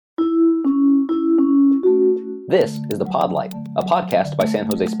This is the Podlight, a podcast by San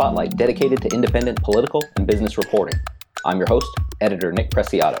Jose Spotlight dedicated to independent political and business reporting. I'm your host, editor Nick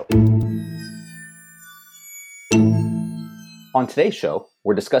Preciado. On today's show,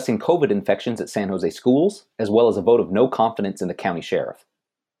 we're discussing COVID infections at San Jose schools, as well as a vote of no confidence in the county sheriff.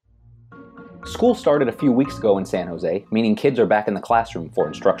 School started a few weeks ago in San Jose, meaning kids are back in the classroom for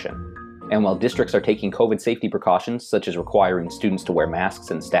instruction. And while districts are taking COVID safety precautions, such as requiring students to wear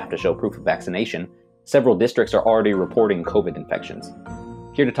masks and staff to show proof of vaccination, several districts are already reporting COVID infections.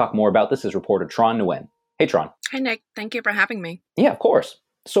 Here to talk more about this is reporter Tran Nguyen. Hey, Tran. Hi, Nick. Thank you for having me. Yeah, of course.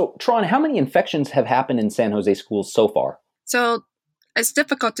 So, Tran, how many infections have happened in San Jose schools so far? So it's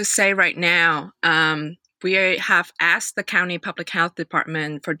difficult to say right now. We have asked the county public health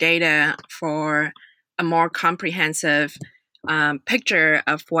department for data for a more comprehensive picture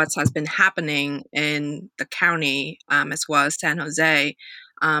of what has been happening in the county as well as San Jose,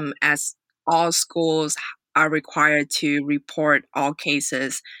 as all schools are required to report all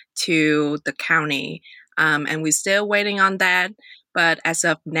cases to the county. And we're still waiting on that. But as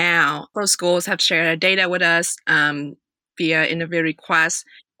of now, those schools have shared their data with us via interview requests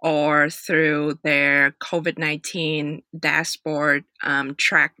or through their COVID-19 dashboard,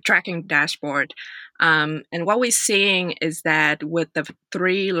 tracking dashboard. And what we're seeing is that with the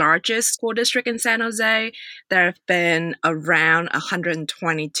three largest school districts in San Jose, there have been around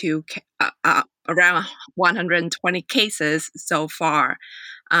 120 cases so far.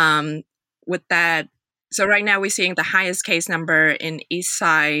 With that, so right now we're seeing the highest case number in East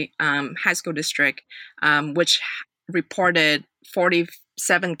Side High School District, which reported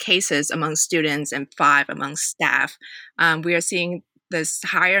 47 cases among students and 5 among staff. We are seeing this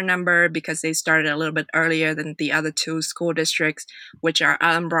higher number because they started a little bit earlier than the other two school districts, which are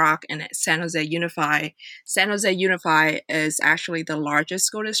Allenbrook and San Jose Unified. San Jose Unified is actually the largest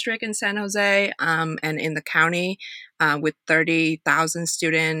school district in San Jose and in the county with 30,000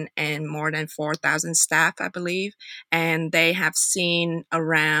 students and more than 4,000 staff, I believe. And they have seen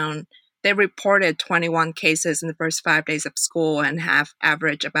they reported 21 cases in the first 5 days of school and have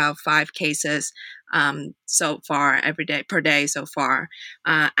averaged about 5 cases so far per day so far.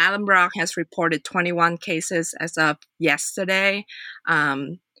 Allenbrook has reported 21 cases as of yesterday.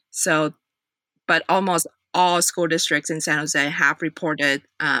 But almost all school districts in San Jose have reported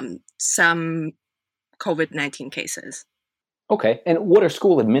some COVID-19 cases. Okay, and what are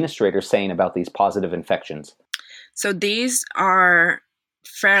school administrators saying about these positive infections? So these are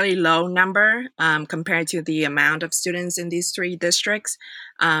fairly low number compared to the amount of students in these 3 districts.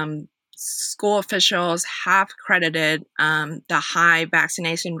 School officials have credited the high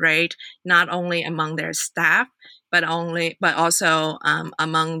vaccination rate not only among their staff, but also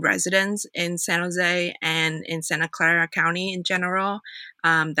among residents in San Jose and in Santa Clara County in general,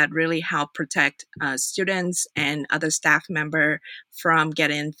 that really help protect students and other staff members from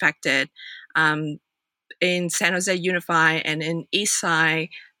getting infected. In San Jose Unified and in East Side,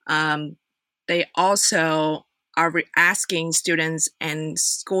 they also are asking students and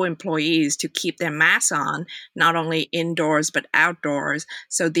school employees to keep their masks on, not only indoors but outdoors.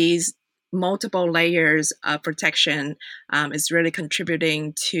 So these multiple layers of protection is really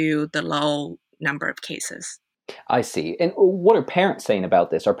contributing to the low number of cases. I see. And what are parents saying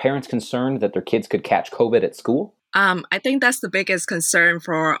about this? Are parents concerned that their kids could catch COVID at school? I think that's the biggest concern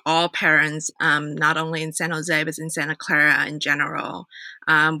for all parents, not only in San Jose, but in Santa Clara in general.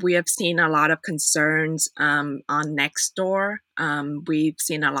 We have seen a lot of concerns on Nextdoor. We've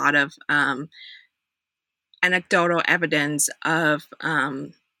seen a lot of anecdotal evidence of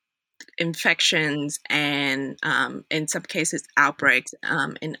infections and in some cases outbreaks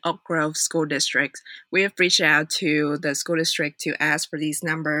in Oak Grove school districts. We have reached out to the school district to ask for these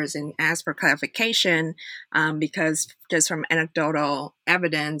numbers and ask for clarification because just from anecdotal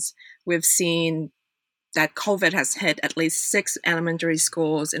evidence, we've seen that COVID has hit at least 6 elementary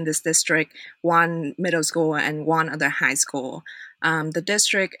schools in this district, 1 middle school and 1 other high school. The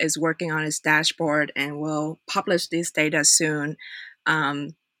district is working on its dashboard and will publish this data soon.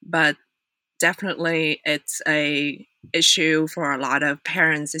 But definitely it's a issue for a lot of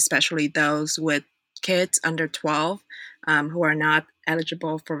parents, especially those with kids under 12 who are not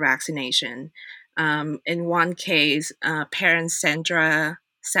eligible for vaccination. In one case, parent Sandra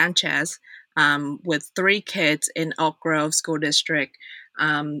Sanchez with 3 kids in Oak Grove School District,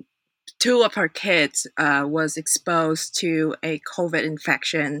 2 of her kids was exposed to a COVID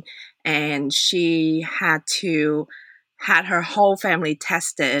infection, and she had her whole family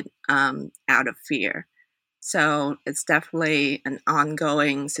tested out of fear. So it's definitely an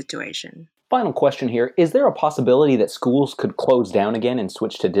ongoing situation. Final question here. Is there a possibility that schools could close down again and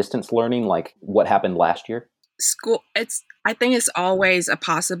switch to distance learning like what happened last year? school, I think it's always a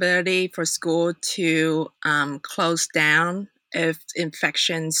possibility for school to close down if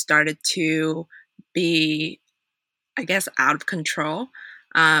infections started to be, I guess, out of control.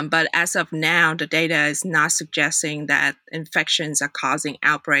 But as of now, the data is not suggesting that infections are causing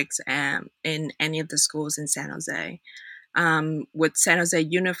outbreaks in any of the schools in San Jose. With San Jose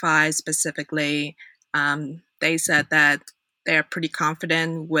Unified specifically, they said that they're pretty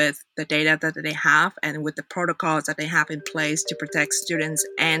confident with the data that they have and with the protocols that they have in place to protect students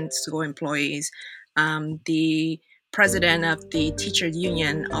and school employees. The president of the teacher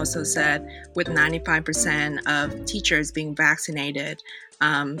union also said with 95% of teachers being vaccinated,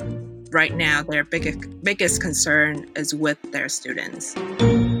 right now their biggest concern is with their students.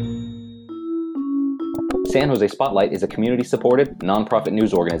 San Jose Spotlight is a community-supported, nonprofit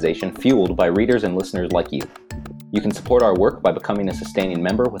news organization fueled by readers and listeners like you. You can support our work by becoming a sustaining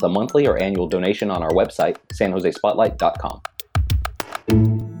member with a monthly or annual donation on our website, sanjosespotlight.com.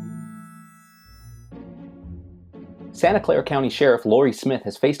 Santa Clara County Sheriff Laurie Smith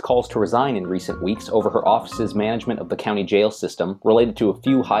has faced calls to resign in recent weeks over her office's management of the county jail system related to a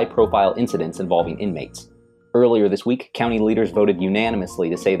few high-profile incidents involving inmates. Earlier this week, county leaders voted unanimously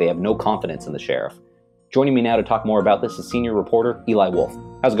to say they have no confidence in the sheriff. Joining me now to talk more about this is senior reporter Eli Wolfe.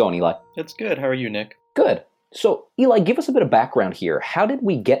 How's it going, Eli? It's good. How are you, Nick? Good. So, Eli, give us a bit of background here. How did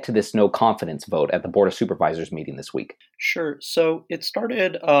we get to this no confidence vote at the Board of Supervisors meeting this week? Sure. So it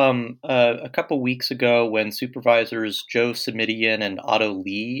started a couple weeks ago when Supervisors Joe Simidian and Otto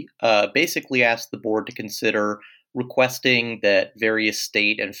Lee basically asked the board to consider requesting that various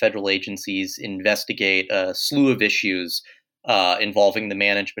state and federal agencies investigate a slew of issues involving the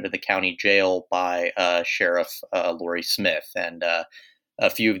management of the county jail by Sheriff Laurie Smith. And a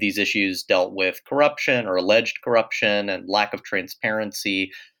few of these issues dealt with corruption or alleged corruption and lack of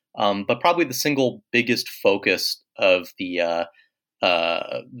transparency. But probably the single biggest focus of the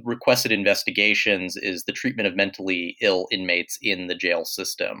requested investigations is the treatment of mentally ill inmates in the jail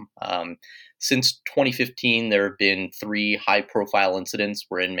system. Since 2015, there have been 3 high-profile incidents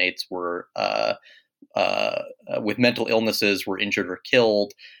where inmates were with mental illnesses were injured or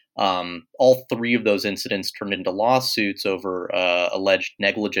killed. All 3 of those incidents turned into lawsuits over alleged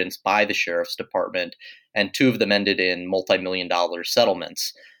negligence by the sheriff's department, and 2 of them ended in multi-million-dollar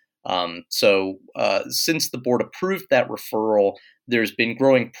settlements. So since the board approved that referral, there's been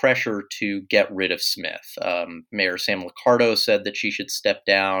growing pressure to get rid of Smith. Mayor Sam Liccardo said that she should step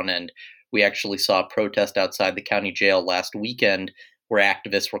down, and we actually saw a protest outside the county jail last weekend where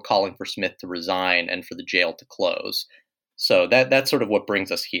activists were calling for Smith to resign and for the jail to close. So that's sort of what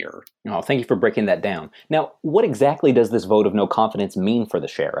brings us here. Oh, thank you for breaking that down. Now, what exactly does this vote of no confidence mean for the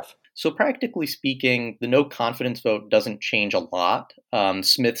sheriff? So practically speaking, the no confidence vote doesn't change a lot.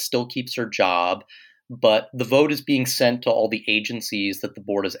 Smith still keeps her job, but the vote is being sent to all the agencies that the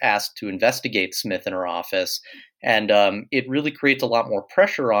board has asked to investigate Smith in her office. And it really creates a lot more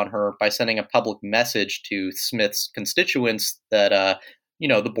pressure on her by sending a public message to Smith's constituents that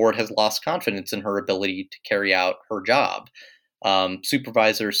the board has lost confidence in her ability to carry out her job.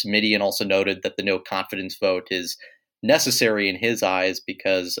 Supervisor Simidian also noted that the no confidence vote is necessary in his eyes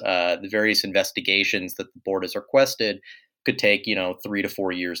because the various investigations that the board has requested could take, 3 to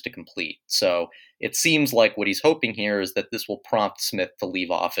 4 years to complete. So it seems like what he's hoping here is that this will prompt Smith to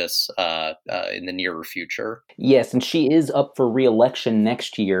leave office in the nearer future. Yes, and she is up for re-election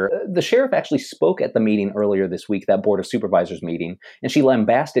next year. The sheriff actually spoke at the meeting earlier this week, that Board of Supervisors meeting, and she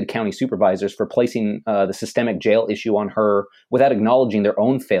lambasted county supervisors for placing the systemic jail issue on her without acknowledging their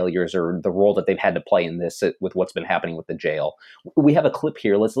own failures or the role that they've had to play in this with what's been happening with the jail. We have a clip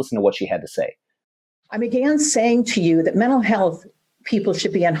here. Let's listen to what she had to say. I began saying to you that mental health people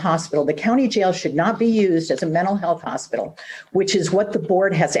should be in hospital. The county jail should not be used as a mental health hospital, which is what the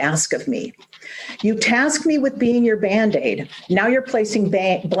board has asked of me. You tasked me with being your Band-Aid. Now you're placing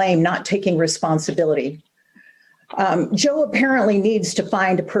blame, not taking responsibility. Joe apparently needs to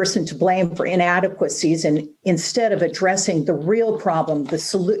find a person to blame for inadequacies instead of addressing the real problem,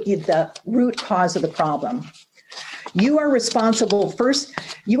 the root cause of the problem. You are responsible first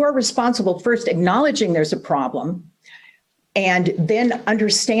acknowledging there's a problem and then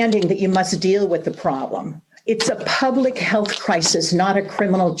understanding that you must deal with the problem. It's a public health crisis, not a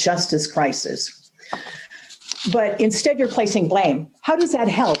criminal justice crisis. But instead you're placing blame. How does that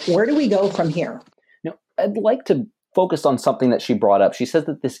help? Where do we go from here? Now, I'd like to focus on something that she brought up. She says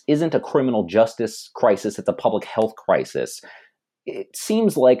that this isn't a criminal justice crisis, it's a public health crisis. It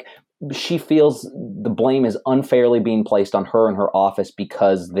seems like she feels the blame is unfairly being placed on her and her office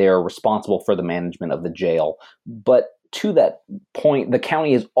because they're responsible for the management of the jail. But to that point, the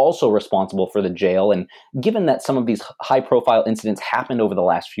county is also responsible for the jail. And given that some of these high-profile incidents happened over the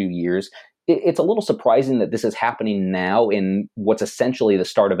last few years, it's a little surprising that this is happening now in what's essentially the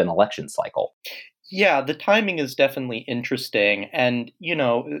start of an election cycle. Yeah, the timing is definitely interesting. And,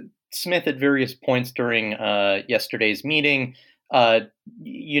 Smith at various points during yesterday's meeting, said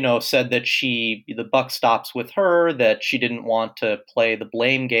that the buck stops with her, that she didn't want to play the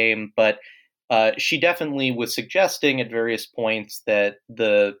blame game. But she definitely was suggesting at various points that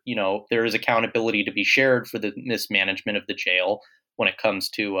there is accountability to be shared for the mismanagement of the jail when it comes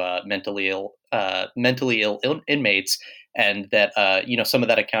to mentally ill inmates, and that some of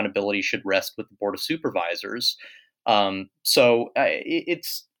that accountability should rest with the Board of Supervisors.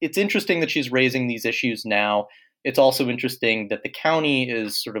 It's interesting that she's raising these issues now. It's also interesting that the county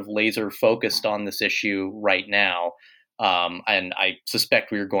is sort of laser focused on this issue right now. And I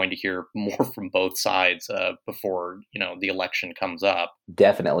suspect we are going to hear more from both sides before the election comes up.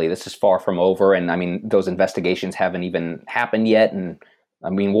 Definitely. This is far from over. And I mean, those investigations haven't even happened yet. And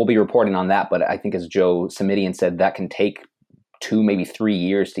I mean, we'll be reporting on that. But I think as Joe Simitian said, that can take 2, maybe 3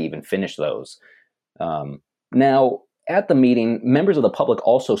 years to even finish those. Now, at the meeting, members of the public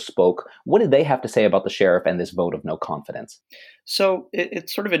also spoke. What did they have to say about the sheriff and this vote of no confidence? So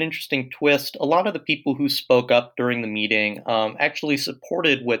it's sort of an interesting twist. A lot of the people who spoke up during the meeting actually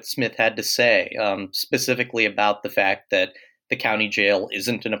supported what Smith had to say, specifically about the fact that the county jail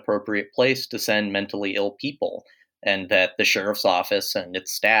isn't an appropriate place to send mentally ill people, and that the sheriff's office and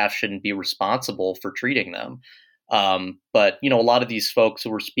its staff shouldn't be responsible for treating them. But a lot of these folks who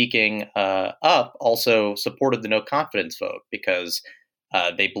were speaking up also supported the no confidence vote because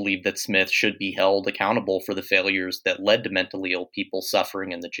they believe that Smith should be held accountable for the failures that led to mentally ill people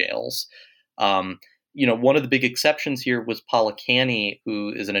suffering in the jails. One of the big exceptions here was Paula Canny,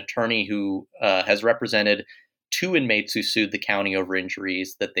 who is an attorney who has represented 2 inmates who sued the county over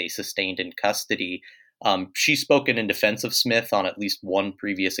injuries that they sustained in custody. She's spoken in defense of Smith on at least one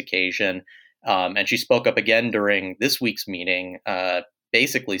previous occasion. And she spoke up again during this week's meeting,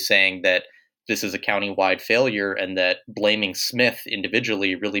 basically saying that this is a county-wide failure and that blaming Smith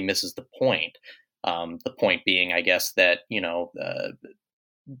individually really misses the point. The point being, I guess, that,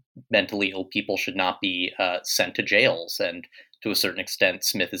 mentally ill people should not be sent to jails. And to a certain extent,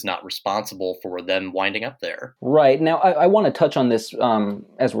 Smith is not responsible for them winding up there. Right. Now, I want to touch on this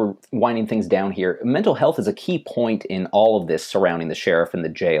as we're winding things down here. Mental health is a key point in all of this surrounding the sheriff and the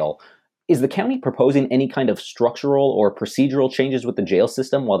jail. Is the county proposing any kind of structural or procedural changes with the jail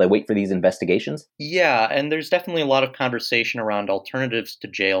system while they wait for these investigations? Yeah, and there's definitely a lot of conversation around alternatives to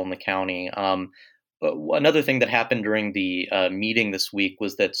jail in the county. Another thing that happened during the meeting this week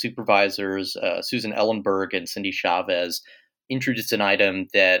was that supervisors Susan Ellenberg and Cindy Chavez introduced an item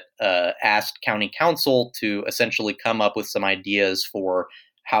that asked county council to essentially come up with some ideas for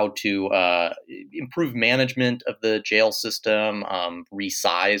how to improve management of the jail system,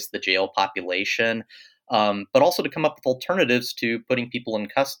 resize the jail population, but also to come up with alternatives to putting people in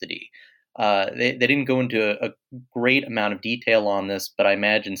custody. They didn't go into a great amount of detail on this, but I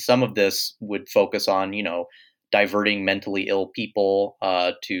imagine some of this would focus on, diverting mentally ill people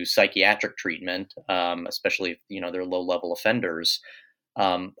to psychiatric treatment, especially if, they're low-level offenders.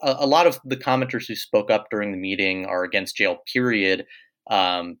 A lot of the commenters who spoke up during the meeting are against jail, period,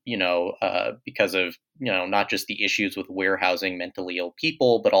 because of, not just the issues with warehousing mentally ill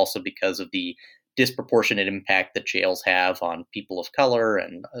people, but also because of the disproportionate impact that jails have on people of color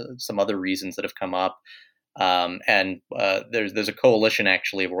and some other reasons that have come up. There's a coalition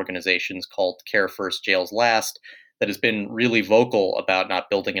actually of organizations called Care First, Jails Last that has been really vocal about not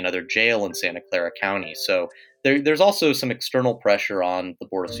building another jail in Santa Clara County. So there's also some external pressure on the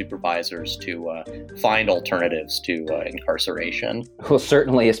Board of Supervisors to find alternatives to incarceration. Well,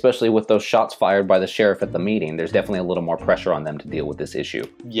 certainly, especially with those shots fired by the sheriff at the meeting, there's definitely a little more pressure on them to deal with this issue.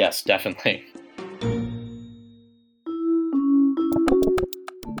 Yes, definitely.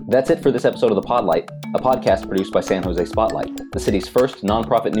 That's it for this episode of the Podlight, a podcast produced by San Jose Spotlight, the city's first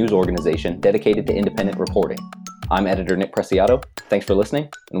nonprofit news organization dedicated to independent reporting. I'm editor Nick Preciado. Thanks for listening,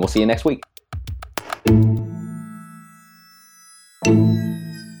 and we'll see you next week.